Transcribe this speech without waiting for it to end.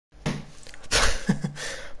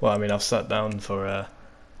Well, I mean, I've sat down for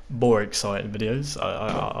more exciting videos.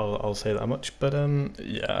 I'll say that much. But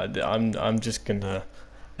yeah, I'm just gonna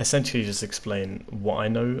essentially just explain what I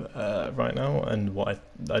know right now and what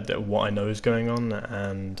I know is going on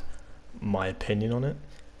and my opinion on it.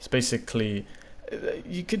 It's basically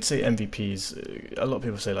you could say MVPs. A lot of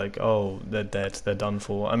people say like, oh, they're dead, they're done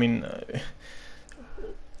for. I mean,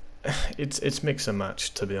 it's mix and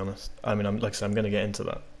match to be honest. I mean, I'm like I said, I'm gonna get into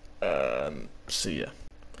that. So yeah.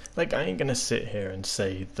 Like, I ain't gonna sit here and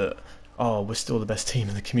say that, oh, we're still the best team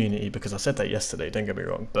in the community because I said that yesterday, don't get me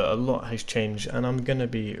wrong, but a lot has changed and I'm gonna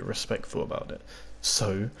be respectful about it.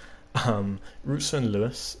 So, Russo and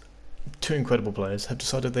Lewis, two incredible players, have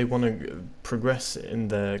decided they want to progress in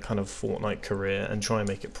their kind of Fortnite career and try and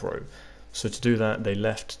make it pro. So to do that, they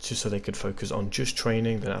left just so they could focus on just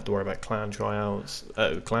training. They don't have to worry about clan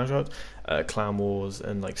wars,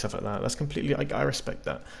 and like stuff like that. That's completely. I respect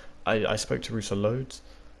that. I spoke to Russo loads,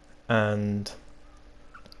 and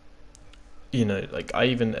like I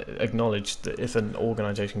even acknowledged that if an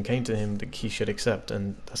organization came to him, that he should accept,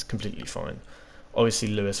 and that's completely fine. Obviously,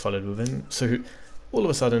 Lewis followed with him, so all of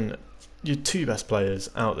a sudden, your two best players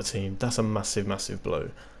out of the team. That's a massive, massive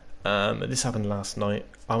blow. This happened last night.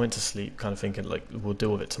 I went to sleep, kind of thinking like we'll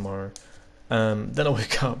deal with it tomorrow. Then I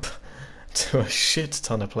woke up to a shit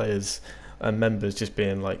ton of players and members just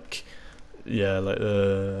being like, yeah,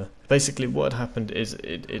 like basically what had happened is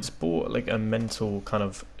it's brought like a mental kind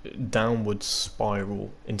of downward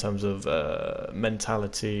spiral in terms of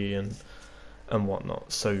mentality and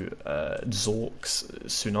whatnot. So Zorks,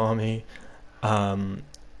 Tsunami, um,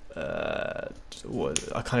 I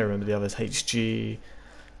can't remember the others, HG,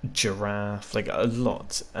 Giraffe, like a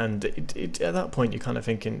lot, and it at that point you're kind of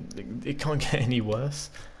thinking it can't get any worse.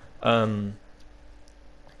 Um,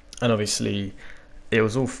 and obviously it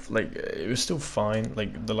was all like it was still fine.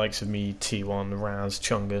 Like the likes of me, T1, Raz,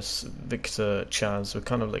 Chungus, Victor, Chaz were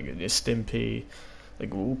kind of like Stimpy,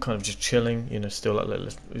 like we're all kind of just chilling. Still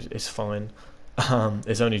like it's fine.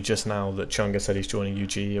 It's only just now that Chungus said he's joining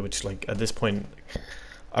UG, which like at this point,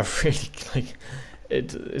 I really like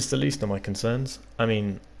it's the least of my concerns. I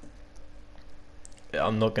mean,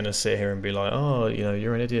 I'm not gonna sit here and be like, oh,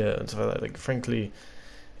 you're an idiot and stuff like that. Like, frankly,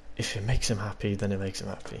 if it makes him happy, then it makes him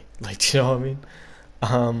happy. Like, do you know what I mean?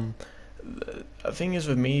 Um, the thing is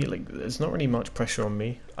with me, like, there's not really much pressure on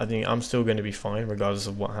me. I think I'm still going to be fine regardless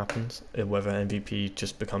of what happens, whether MVP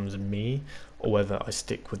just becomes me or whether I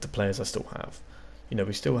stick with the players I still have.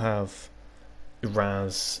 We still have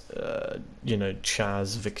Raz,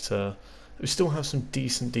 Chaz, Victor. We still have some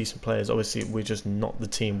decent players. Obviously, we're just not the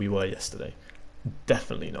team we were yesterday.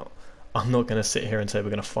 Definitely not. I'm not going to sit here and say we're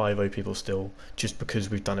going to 5-0 people still just because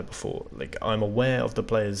we've done it before. Like, I'm aware of the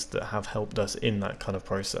players that have helped us in that kind of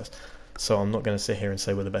process. So I'm not going to sit here and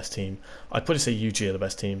say we're the best team. I'd probably say UG are the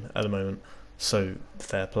best team at the moment. So,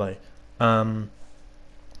 fair play. The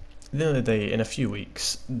other day, in a few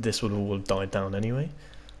weeks, this would all have died down anyway.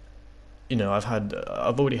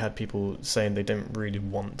 I've already had people saying they don't really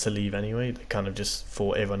want to leave anyway. They kind of just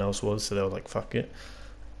thought everyone else was, so they were like, fuck it.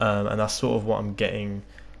 And that's sort of what I'm getting.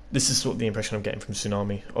 This is sort of the impression I'm getting from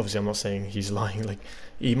Tsunami. Obviously, I'm not saying he's lying. Like,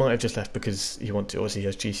 he might have just left because he wanted to. Obviously, he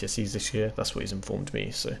has GCSEs this year. That's what he's informed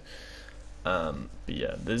me. So, but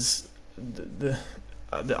yeah, there's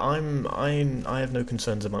I have no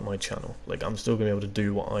concerns about my channel. Like, I'm still gonna be able to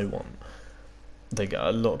do what I want. Like,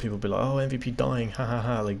 a lot of people be like, oh, MVP dying, ha ha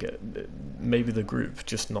ha. Like, maybe the group,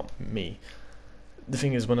 just not me. The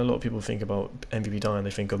thing is, when a lot of people think about MVP dying,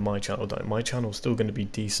 they think of my channel dying. My channel's still going to be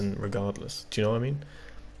decent regardless. Do you know what I mean?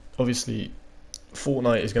 Obviously,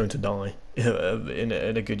 Fortnite is going to die in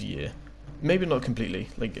a good year. Maybe not completely.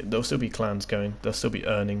 Like, there'll still be clans going. There'll still be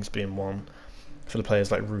earnings being won for the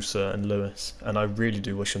players like Rusa and Lewis. And I really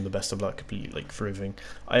do wish them the best of luck completely, like, for everything.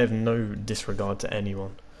 I have no disregard to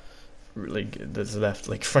anyone, like, that's left.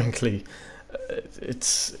 Like, frankly,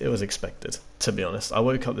 it was expected, to be honest. I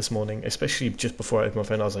woke up this morning, especially just before I opened my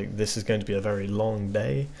phone, I was like, this is going to be a very long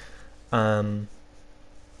day. But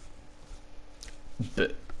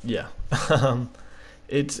yeah,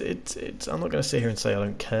 it's I'm not going to sit here and say I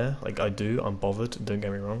don't care. Like, I do, I'm bothered, don't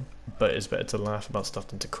get me wrong, but it's better to laugh about stuff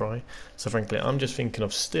than to cry. So frankly, I'm just thinking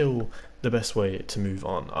of still the best way to move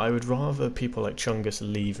on. I would rather people like Chungus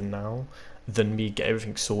leave now than me get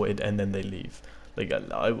everything sorted and then they leave. Like,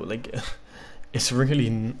 I like it's really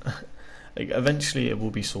like, eventually it will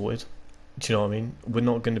be sorted. Do you know what I mean? We're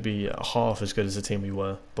not going to be half as good as the team we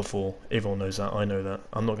were before. Everyone knows that. I know that.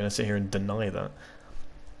 I'm not going to sit here and deny that.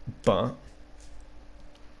 But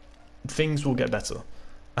things will get better,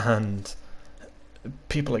 and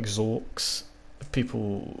people like Zorks,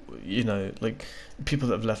 people, you know, like people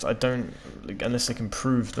that have left, I don't like, unless they can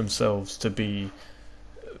prove themselves to be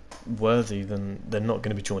worthy, then they're not going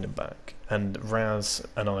to be joining back. And Raz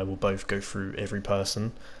and I will both go through every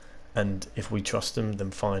person, and if we trust them,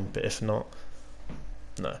 then fine. But if not,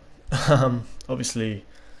 no. Obviously,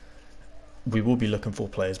 we will be looking for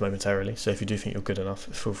players momentarily. So if you do think you're good enough,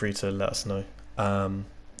 feel free to let us know.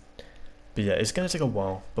 But yeah, it's going to take a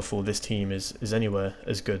while before this team is anywhere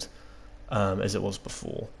as good as it was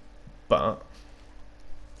before. But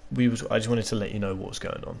I just wanted to let you know what was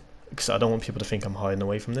going on, because I don't want people to think I'm hiding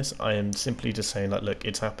away from this. I am simply just saying, like, look,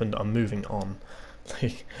 it's happened, I'm moving on.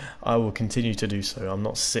 Like, I will continue to do so. I'm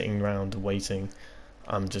not sitting around waiting.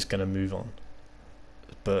 I'm just going to move on.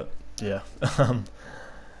 But yeah, I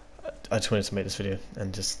just wanted to make this video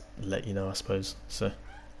and just let you know, I suppose. So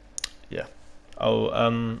yeah. Oh,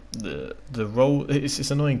 the role,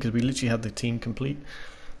 it's annoying because we literally had the team complete.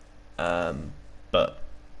 But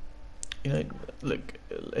you know, look,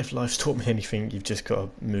 if life's taught me anything, you've just got to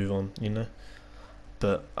move on, you know.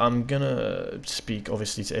 But I'm gonna speak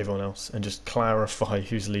obviously to everyone else and just clarify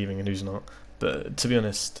who's leaving and who's not. But to be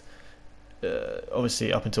honest,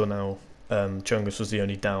 obviously up until now, Chungus was the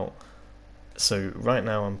only doubt. So right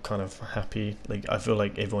now I'm kind of happy. Like, I feel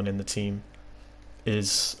like everyone in the team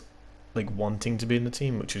is like wanting to be in the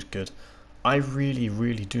team, which is good. I really,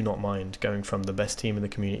 really do not mind going from the best team in the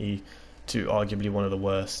community to arguably one of the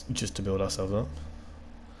worst, just to build ourselves up.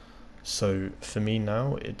 So for me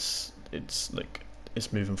now, it's like,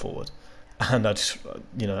 it's moving forward, and I just,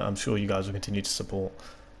 you know, I'm sure you guys will continue to support.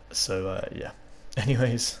 So yeah.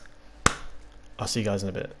 Anyways, I'll see you guys in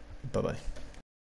a bit. Bye bye.